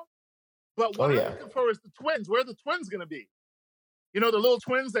 you know. But what I'm looking for is the twins. Where are the twins going to be? You know, the little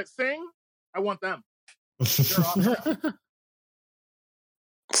twins that sing. I want them. They're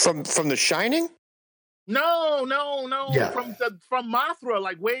awesome. From The Shining? No. Yeah. From Mothra,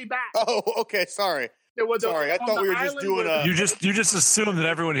 like way back. Oh, okay. Sorry. Sorry, I thought we were just doing a. You just assume that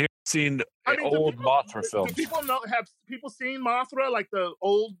everyone here has seen old Mothra films. Do people have people seen Mothra, like the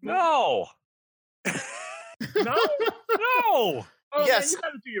old? No. No. Oh, yes. Man, you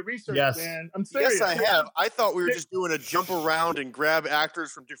got to do your research, man. I'm Yes, serious. I have. I thought we were just doing a jump around and grab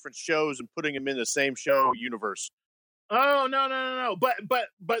actors from different shows and putting them in the same show universe. Oh no!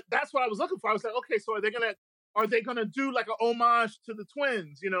 But that's what I was looking for. I was like, okay, so are they gonna do like an homage to the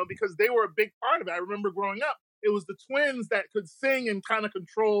twins? You know, because they were a big part of it. I remember growing up, it was the twins that could sing and kind of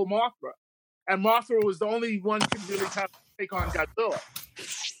control Mothra, and Mothra was the only one who could really kind of take on Godzilla.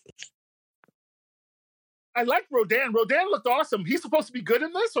 I like Rodan. Rodan looked awesome. He's supposed to be good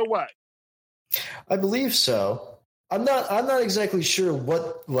in this, or what? I believe so. I'm not exactly sure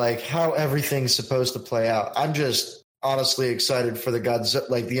how everything's supposed to play out. I'm just honestly excited for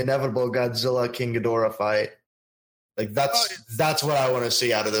the inevitable Godzilla King Ghidorah fight. Like that's what I want to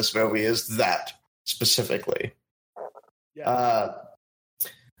see out of this movie is that specifically. Yeah.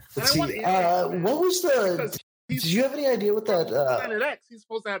 Let's see. What was the? Did you have any idea what that? Planet X. He's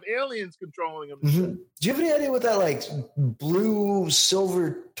supposed to have aliens controlling him. Mm-hmm. Do you have any idea what that blue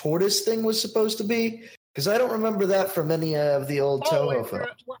silver tortoise thing was supposed to be? Because I don't remember that from any of the old Toho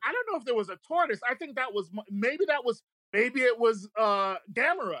films. Well, I don't know if there was a tortoise. I think maybe it was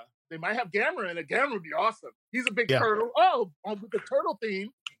Gamera. They might have Gamera in it. Gamera would be awesome. He's a big turtle. Oh, with the turtle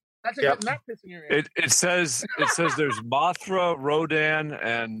theme. That's not pissing your ear. It says there's Mothra, Rodan,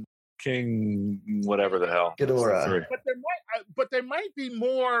 and King whatever the hell. Ghidorah. But there might be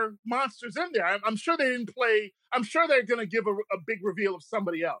more monsters in there. I'm sure they didn't play. I'm sure they're going to give a big reveal of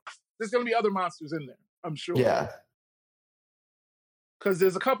somebody else. There's going to be other monsters in there. I'm sure. Yeah. Because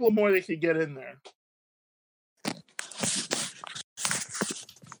there's a couple of more they could get in there.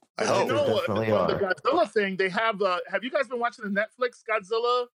 I hope. You know, on the Godzilla thing, they have you guys been watching the Netflix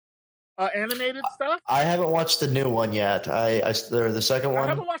Godzilla animated stuff? I haven't watched the new one yet. The second one. I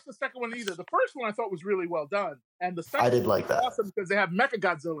haven't watched the second one either. The first one I thought was really well done, and the second I did like that. Awesome because they have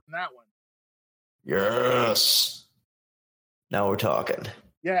Mechagodzilla in that one. Yes. Now we're talking.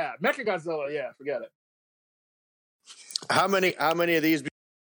 Yeah, Mechagodzilla. Yeah, forget it. How many of these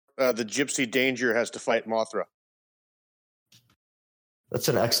the Gypsy Danger has to fight Mothra? That's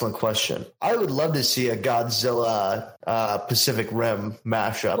an excellent question. I would love to see a Godzilla Pacific Rim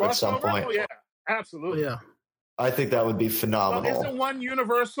mashup at some point. Oh, yeah, absolutely. Yeah. I think that would be phenomenal. Well, isn't one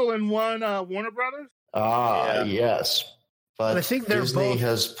Universal and one Warner Brothers? Yes. But I think Disney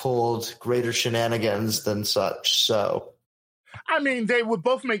has pulled greater shenanigans than such, so. I mean, they would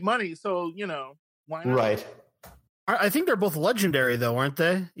both make money, so, why not? Right. I think they're both legendary, though, aren't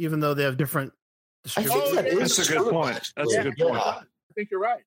they? Even though they have different distributors. That's a good point. That's a good point. I think you're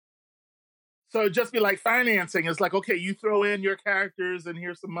right. So it'd just be like financing. It's like, okay, you throw in your characters and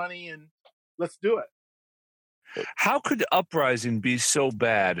here's some money and let's do it. How could Uprising be so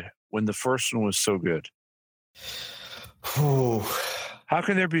bad when the first one was so good? How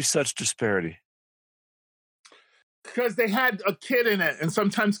can there be such disparity? Because they had a kid in it, and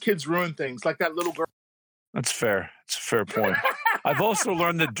sometimes kids ruin things, like that little girl. That's fair. It's a fair point. I've also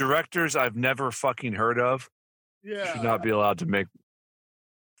learned that directors I've never fucking heard of should not be allowed to make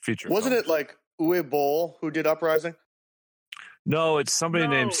feature Wasn't films. it like Uwe Boll who did Uprising? No, it's somebody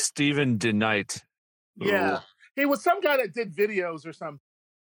named Stephen DeKnight. Yeah. He was some guy that did videos or something.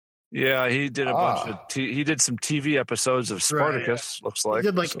 Yeah, he did a bunch of he did some TV episodes of Spartacus, looks like. He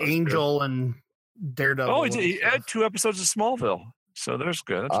did like Angel and Daredevil. Oh, he had 2 episodes of Smallville. So there's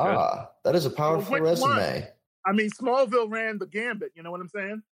good. That's good. That is a powerful resume. I mean, Smallville ran the gambit. You know what I'm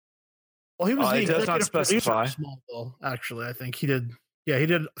saying? Well, he was the does not executive producer specify. of Smallville, actually. I think he did. Yeah, he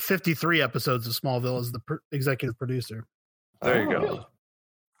did 53 episodes of Smallville as the executive producer. There you go.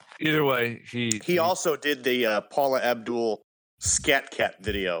 Either way, he also did the Paula Abdul Scat Cat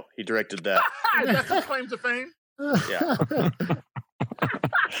video. He directed that. That's his claim to fame? Yeah.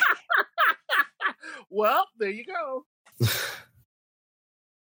 Well, there you go.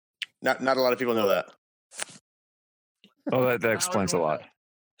 Not a lot of people know that. Oh, that explains a lot.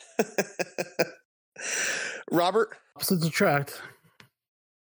 Robert? Opposites attract.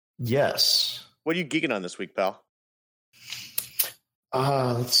 Yes. What are you geeking on this week, pal?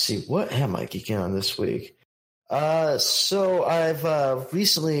 Let's see. What am I geeking on this week? So I've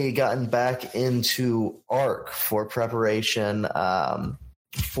recently gotten back into Ark for preparation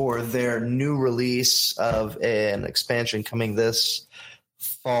for their new release of an expansion coming this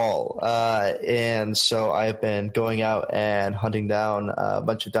fall. And so I've been going out and hunting down a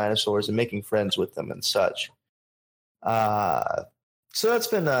bunch of dinosaurs and making friends with them and such. So that's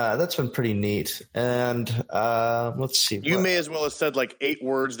been pretty neat. And let's see. You may as well have said like 8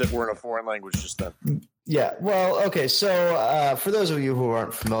 words that were in a foreign language just then. Yeah. Well, okay. So for those of you who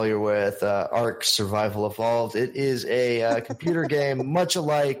aren't familiar with Ark Survival Evolved, it is a computer game much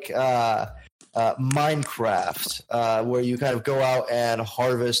alike Minecraft, where you kind of go out and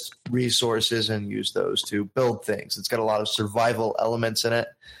harvest resources and use those to build things. It's got a lot of survival elements in it.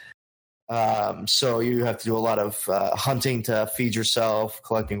 So you have to do a lot of hunting to feed yourself,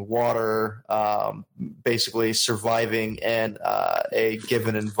 collecting water, basically surviving in a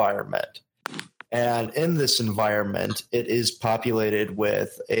given environment. And in this environment, it is populated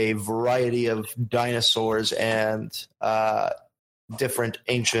with a variety of dinosaurs and different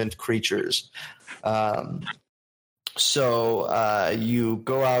ancient creatures. So you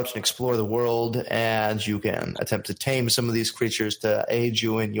go out and explore the world, and you can attempt to tame some of these creatures to aid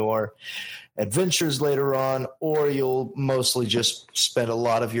you in your adventures later on, or you'll mostly just spend a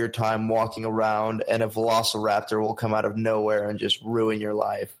lot of your time walking around, and a velociraptor will come out of nowhere and just ruin your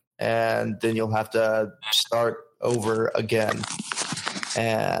life. And then you'll have to start over again.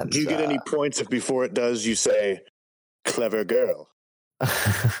 And do you get any points if before it does you say "clever girl"?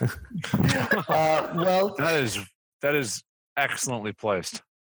 Well, that is excellently placed.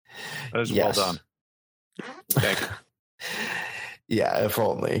 That is well done. Thank you. Yeah, if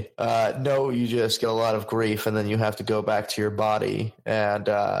only. No, you just get a lot of grief, and then you have to go back to your body, and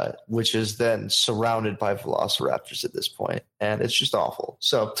which is then surrounded by velociraptors at this point, and it's just awful.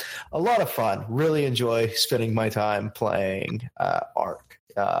 So, a lot of fun. Really enjoy spending my time playing Ark.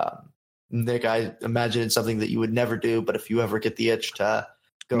 Nick, I imagine it's something that you would never do, but if you ever get the itch to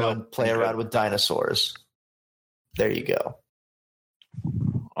go and play around with dinosaurs, there you go.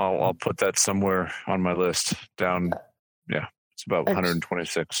 I'll put that somewhere on my list down. Yeah. It's about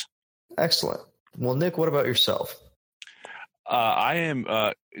 126. Excellent. Well, Nick, what about yourself? I am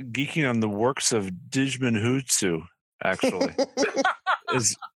geeking on the works of Djimon Hounsou, actually.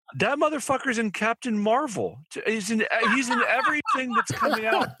 That motherfucker's in Captain Marvel. He's in everything that's coming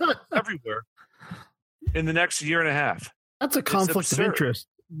out everywhere in the next year and a half. That's a conflict of interest.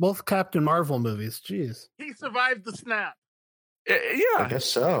 Both Captain Marvel movies. Jeez. He survived the snap. Yeah. I guess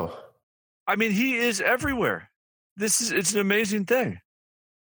so. I mean, he is everywhere. It's an amazing thing.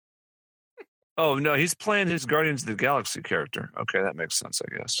 Oh, no, he's playing his Guardians of the Galaxy character. Okay, that makes sense,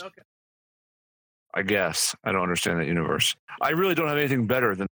 I guess. Okay. I guess. I don't understand that universe. I really don't have anything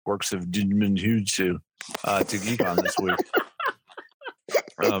better than the works of Djimon Hounsou to geek on this week.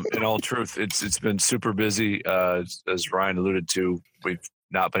 In all truth, it's been super busy. As Ryan alluded to, we've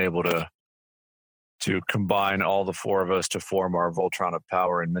not been able to combine all the 4 of us to form our Voltron of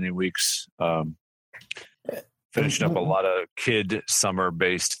Power in many weeks. Finishing up a lot of kid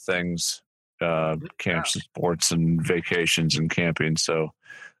summer-based things, camps and sports and vacations and camping. So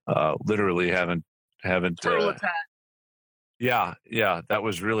literally haven't Turtle Attack. Yeah, that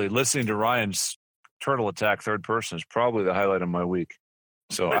was really listening to Ryan's Turtle Attack third person is probably the highlight of my week.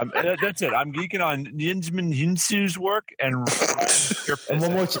 So that's it. I'm geeking on Djimon Hounsou's work and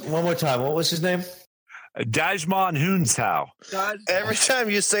one more time. What was his name? Dajmon Hoonshow. Every time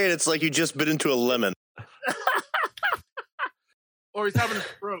you say it, it's like you just bit into a lemon. Or he's having a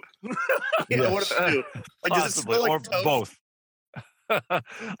stroke. What does it do? Like, does it smell like or toast? both.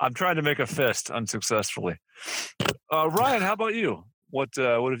 I'm trying to make a fist unsuccessfully. Ryan, how about you? What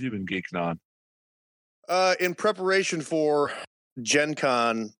have you been geeking on? In preparation for Gen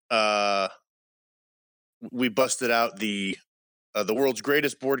Con, we busted out the world's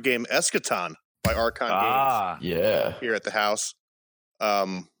greatest board game, Eschaton, by Archon Games. Yeah. Here at the house.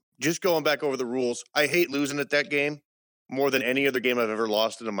 Just going back over the rules. I hate losing at that game more than any other game I've ever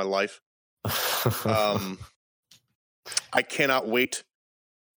lost in my life. I cannot wait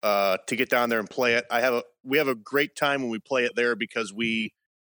to get down there and play it. We have a great time when we play it there because when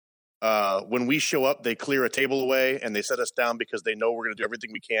we show up, they clear a table away and they set us down because they know we're going to do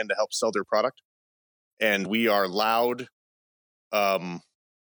everything we can to help sell their product. And we are loud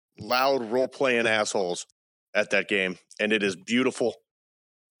role-playing assholes at that game, and it is beautiful.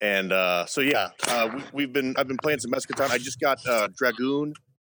 And I've been playing some Eschaton. I just got Dragoon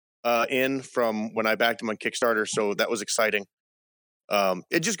in from when I backed him on Kickstarter, so that was exciting.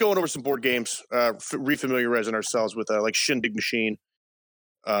 Just going over some board games, refamiliarizing ourselves with like Shindig Machine,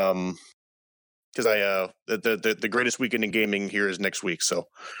 because the greatest weekend in gaming here is next week, so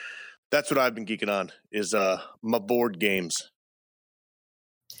that's what I've been geeking on is my board games.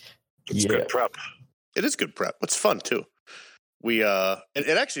 It's good prep. It is good prep. It's fun too. We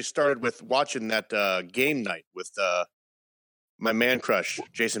it actually started with watching that game night with my man crush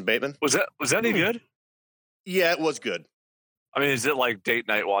Jason Bateman. Was that any good? Yeah, it was good. I mean, is it like date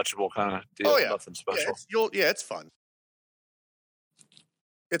night watchable kind of deal? Oh yeah, nothing special. It's fun.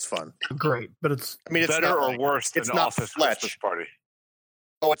 It's fun. Great, but it's better or worse than Office Christmas Party.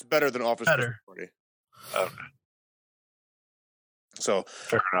 Oh, it's better than Office Christmas Party. Okay. So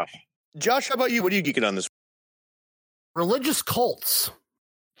fair enough. Josh, how about you? What are you geeking on this? Religious cults.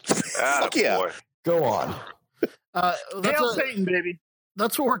 Fuck yeah. Boy. Go on. Hail Satan, baby.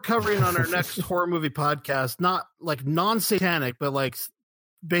 That's what we're covering on our next horror movie podcast. Not like non-satanic, but like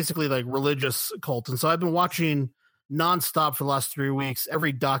basically like religious cult. And so I've been watching nonstop for the last 3 weeks,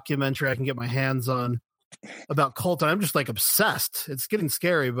 every documentary I can get my hands on about cult. And I'm just like obsessed. It's getting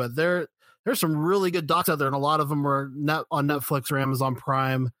scary, but there's some really good docs out there, and a lot of them are on Netflix or Amazon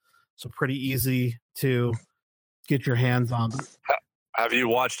Prime. So pretty easy to get your hands on. Have you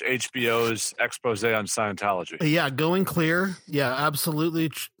watched HBO's expose on Scientology? Yeah, Going Clear. Yeah, absolutely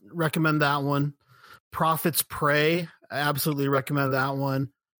recommend that one. Prophets Prey. I absolutely recommend that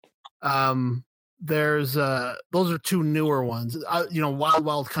one. There's those are two newer ones. Wild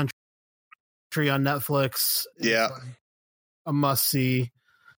Wild Country on Netflix. Yeah, a must see.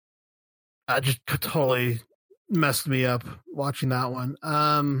 I just totally messed me up watching that one.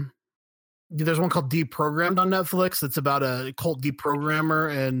 There's one called Deprogrammed on Netflix. It's about a cult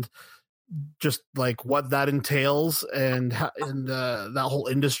deprogrammer and just like what that entails and that whole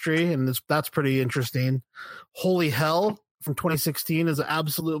industry. And that's pretty interesting. Holy Hell from 2016 is an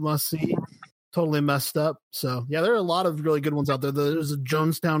absolute must see. Totally messed up. So yeah, there are a lot of really good ones out there. There's a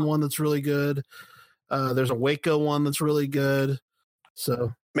Jonestown one that's really good. There's a Waco one that's really good.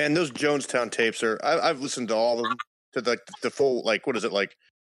 So man, those Jonestown tapes I've listened to all of them to the full, like, what is it, like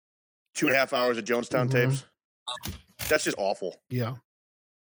 2.5 hours of Jonestown tapes. That's just awful. Yeah.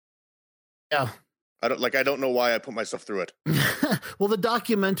 I don't know why I put myself through it. Well, the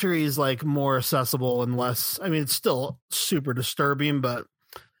documentary is like more accessible and less. I mean, it's still super disturbing, but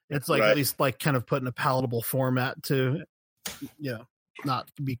it's like at least like kind of put in a palatable format to, not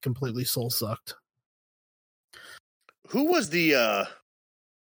be completely soul sucked. Who was the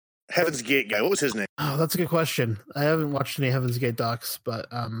Heaven's Gate guy? What was his name? Oh, that's a good question. I haven't watched any Heaven's Gate docs, but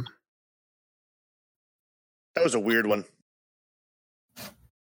that was a weird one.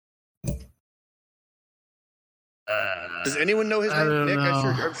 Does anyone know his name? Nick,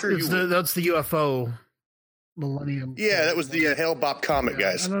 I'm sure you would. That's the UFO Millennium. Yeah, that was the Hale Bopp Comet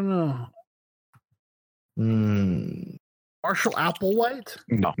guys. I don't know. Marshall Applewhite?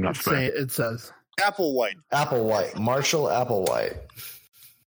 No, not fair. It says Applewhite. Marshall Applewhite.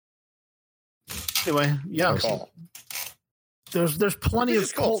 Anyway, yeah. There's plenty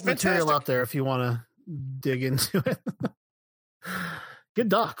of cult material out there if you want to dig into it. Good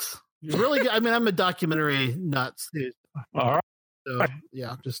docs. Really good. I mean, I'm a documentary nuts, dude. All right. So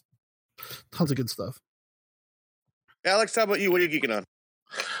yeah, just tons of good stuff. Alex, how about you? What are you geeking on?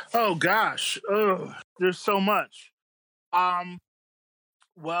 Oh gosh. There's so much. I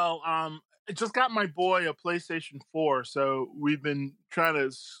just got my boy a PlayStation 4, so we've been trying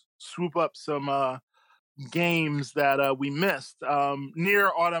to swoop up some games that we missed. Nier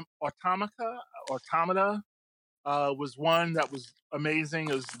Automata Automata was one that was amazing.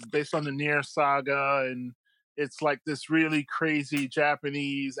 It was based on the Nier saga, and it's like this really crazy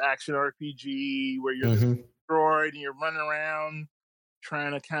Japanese action RPG where you're destroyed and you're running around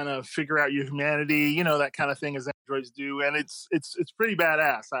trying to kind of figure out your humanity, that kind of thing as androids do, and it's pretty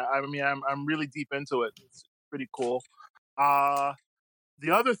badass. I mean, I'm really deep into it. It's pretty cool. The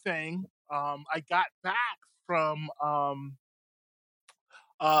other thing, I got back from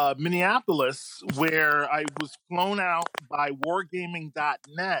Minneapolis, where I was flown out by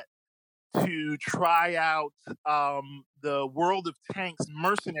Wargaming.net to try out the World of Tanks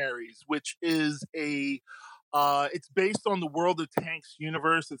Mercenaries, which is it's based on the World of Tanks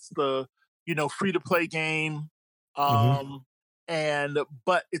universe. It's the free to play game, but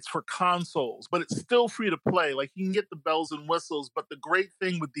it's for consoles. But it's still free to play. Like, you can get the bells and whistles. But the great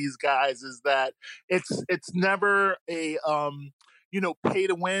thing with these guys is that it's never a pay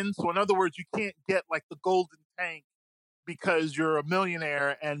to win. So in other words, you can't get like the golden tank because you're a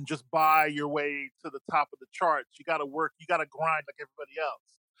millionaire and just buy your way to the top of the charts. You got to work, you got to grind like everybody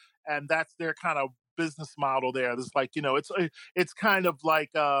else. And that's their kind of business model there. It's like, it's kind of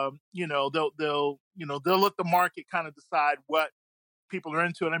like, they'll let the market kind of decide what people are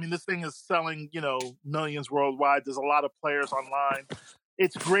into. And I mean, this thing is selling, millions worldwide. There's a lot of players online.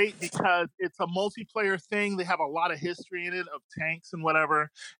 It's great because it's a multiplayer thing. They have a lot of history in it of tanks and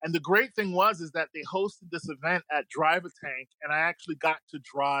whatever. And the great thing is that they hosted this event at Drive a Tank, and I actually got to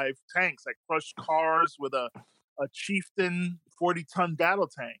drive tanks. I crushed cars with a Chieftain 40-ton battle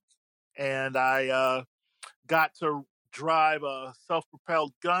tank. And I got to drive a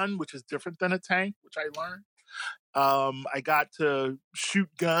self-propelled gun, which is different than a tank, which I learned. I got to shoot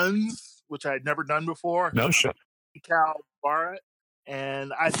guns, which I had never done before. No shit. Cal Barrett.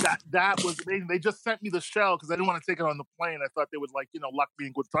 And that was amazing. They just sent me the shell because I didn't want to take it on the plane. I thought they would lock me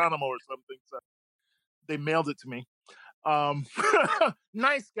in Guantanamo or something. So they mailed it to me.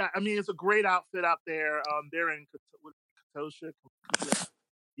 Nice guy. I mean, it's a great outfit out there. They're in Kenosha.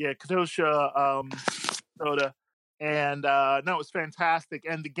 Yeah, Kenosha, Minnesota. And no, it's fantastic.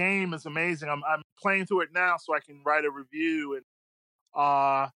 And the game is amazing. I'm playing through it now so I can write a review. And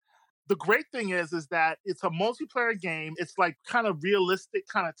the great thing is that it's a multiplayer game. It's like kind of realistic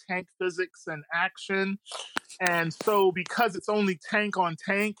kind of tank physics and action. And so because it's only tank on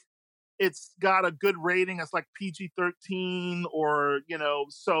tank, it's got a good rating. It's like PG-13 or,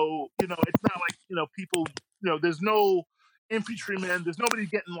 so, it's not like, people, there's no infantrymen. There's nobody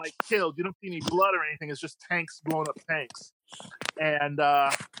getting like killed. You don't see any blood or anything. It's just tanks blowing up tanks. And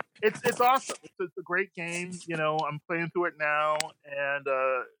it's awesome. It's a great game. I'm playing through it now. And,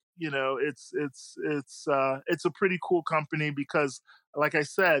 it's a pretty cool company because, like I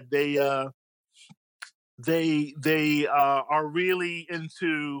said, they are really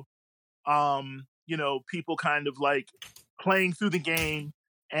into, people kind of like playing through the game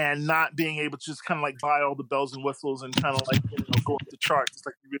and not being able to just kind of like buy all the bells and whistles and kind of like, go up the charts. It's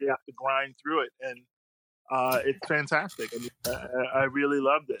like you really have to grind through it. And it's fantastic. I mean, I really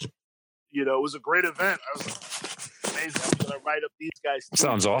loved it. It was a great event. I was amazing. I'm going to write up these guys.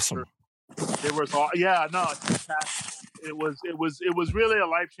 Sounds awesome. It was, it's fantastic. It was really a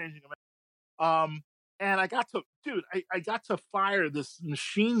life-changing event. And I got to fire this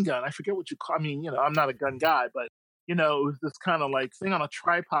machine gun. I forget what you call. I mean, I'm not a gun guy, but it was this kind of like thing on a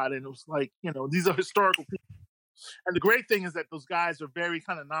tripod, and it was like, these are historical people. And the great thing is that those guys are very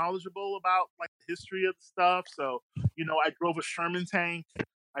kind of knowledgeable about like the history of the stuff. So, I drove a Sherman tank.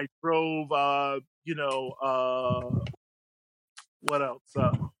 I drove, what else?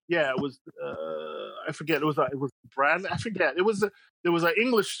 It was, I forget. It was Bradley. I forget. There was an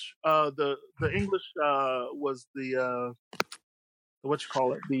English. The English was the what you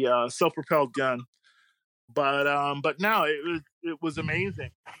call it? The self-propelled gun. But no, it was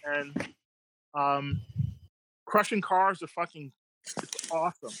amazing, and crushing cars are fucking. It's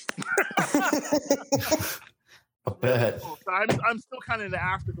awesome. I bet. So I'm still kind of in the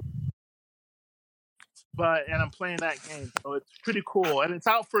after. And I'm playing that game, so it's pretty cool. And it's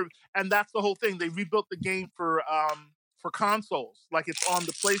out and that's the whole thing. They rebuilt the game for consoles. Like, it's on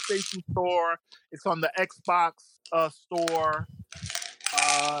the PlayStation Store, it's on the Xbox store,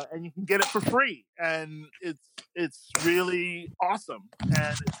 and you can get it for free. And it's really awesome,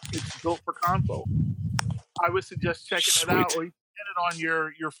 and it's built for console. I would suggest checking it out, or you can get it on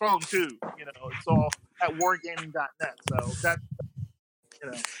your phone too. It's all at wargaming.net. So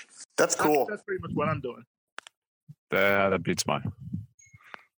that's cool. That's pretty much what I'm doing. That beats mine.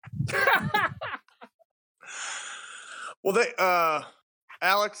 Well,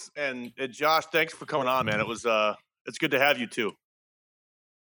 Alex and Josh, thanks for coming on, man. It was it's good to have you too.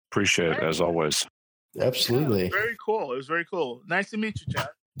 Appreciate it, as always. Absolutely. Yeah, very cool. It was very cool. Nice to meet you, Chad.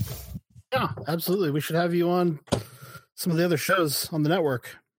 Yeah, absolutely. We should have you on some of the other shows on the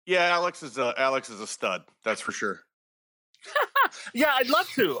network. Yeah, Alex is a stud. That's for sure. Yeah, I'd love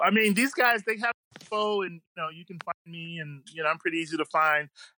to. I mean, these guys, they have info, and you can find me, and I'm pretty easy to find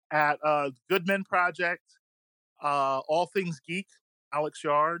at Good Men Project, All Things Geek, Alex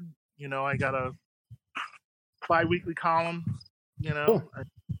Yard. I got a bi-weekly column. Cool.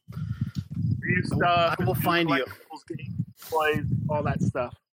 I will find you. Toys, all that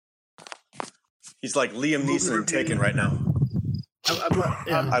stuff. He's like Liam Neeson taken right now.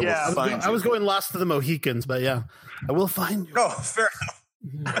 I was going Lost to the Mohicans, but yeah, I will find you. Oh, fair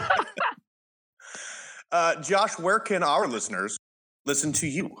enough. Josh, where can our listeners listen to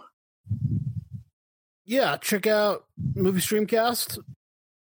you? Yeah, check out Movie Streamcast,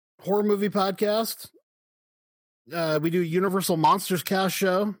 horror movie podcast. We do Universal Monsters Cast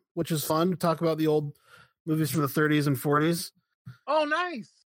show, which is fun to talk about the old movies from the 30s and 40s. Oh,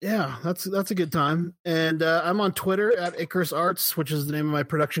 nice. Yeah, that's a good time. And I'm on Twitter at Icarus Arts, which is the name of my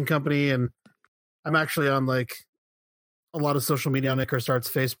production company. And I'm actually on like a lot of social media on Icarus Arts,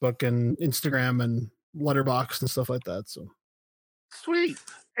 Facebook and Instagram and Letterboxd and stuff like that. So sweet.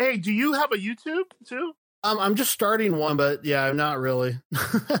 Hey, do you have a YouTube too? I'm just starting one, but yeah, not really.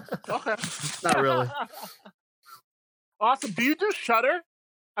 Okay. Not really. Awesome. Do you do Shudder?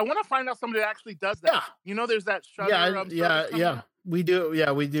 I want to find out somebody that actually does that. Yeah. There's that Shudder. Yeah. We do.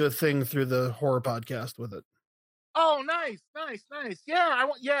 Yeah, we do a thing through the horror podcast with it. Oh, nice.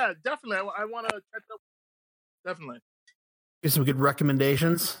 Yeah, definitely. I want to check it out. Definitely. Get some good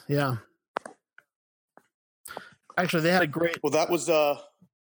recommendations. Yeah. Actually, they had a great. Well, that was. Go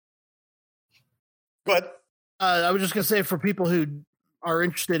ahead. I was just gonna say, for people who are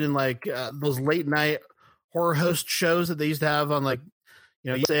interested in like those late night horror host shows that they used to have on, like,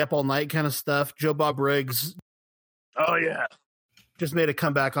 you stay up all night kind of stuff. Joe Bob Briggs. Oh yeah. Just made a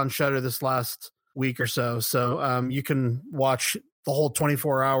comeback on Shudder this last week or so. So you can watch the whole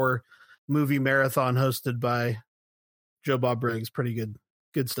 24-hour movie marathon hosted by Joe Bob Briggs. Pretty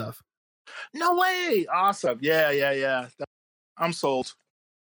good stuff. No way. Awesome. Yeah. I'm sold.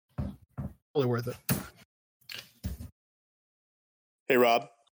 Totally worth it. Hey, Rob.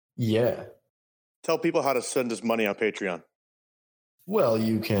 Yeah. Tell people how to send us money on Patreon. Well,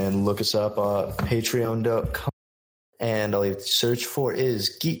 you can look us up on patreon.com. And all you have to search for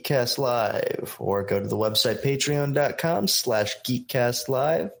is Geekcast Live, or go to the website patreon.com/Geekcast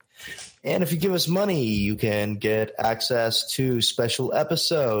Live. And if you give us money, you can get access to special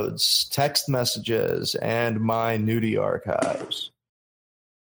episodes, text messages, and my nudie archives.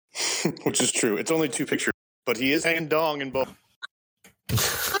 Which is true. It's only 2 pictures, but he is hanging dong in both.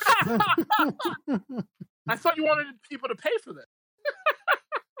 I thought you wanted people to pay for this.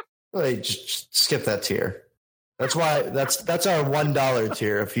 Well, just skip that tier. That's why that's our $1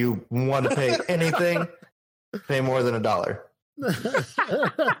 tier. If you want to pay anything, pay more than $1.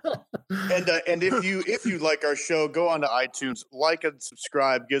 And if you like our show, go on to iTunes, like and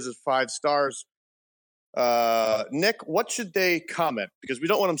subscribe, gives us 5 stars. Nick, what should they comment? Because we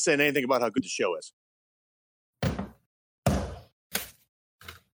don't want them saying anything about how good the show is.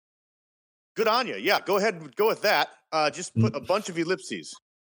 Good on you. Yeah, go ahead and go with that. Just put a bunch of ellipses.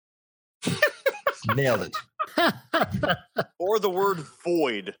 Nailed it. Or the word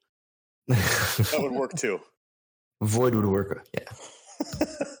void. That would work too. Void would work. Yeah.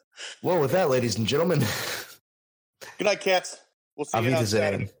 Well, with that, ladies and gentlemen. Good night, cats. We'll see you on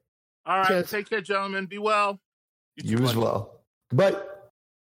Saturday. All right. Take care, gentlemen. Be well. You as well. Goodbye.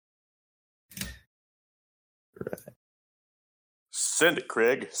 Send it,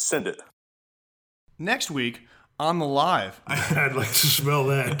 Craig. Send it. Next week on the live. I'd like to smell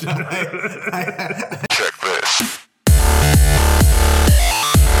that. Check this.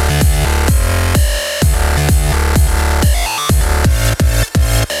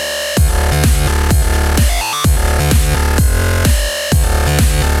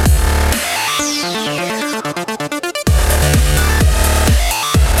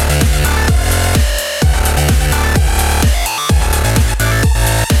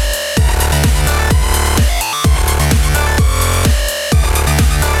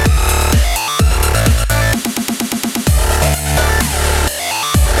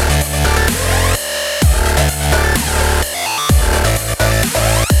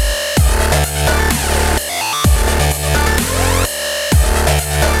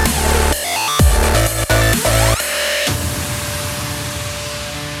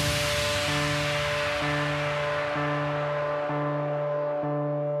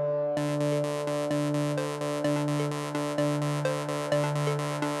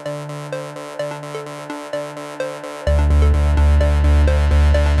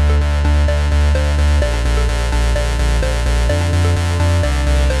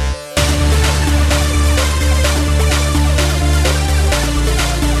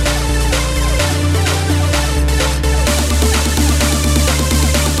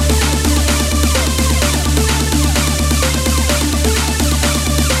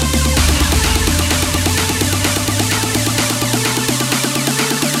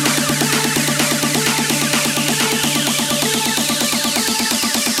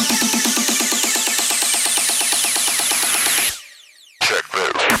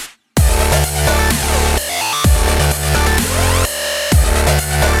 this.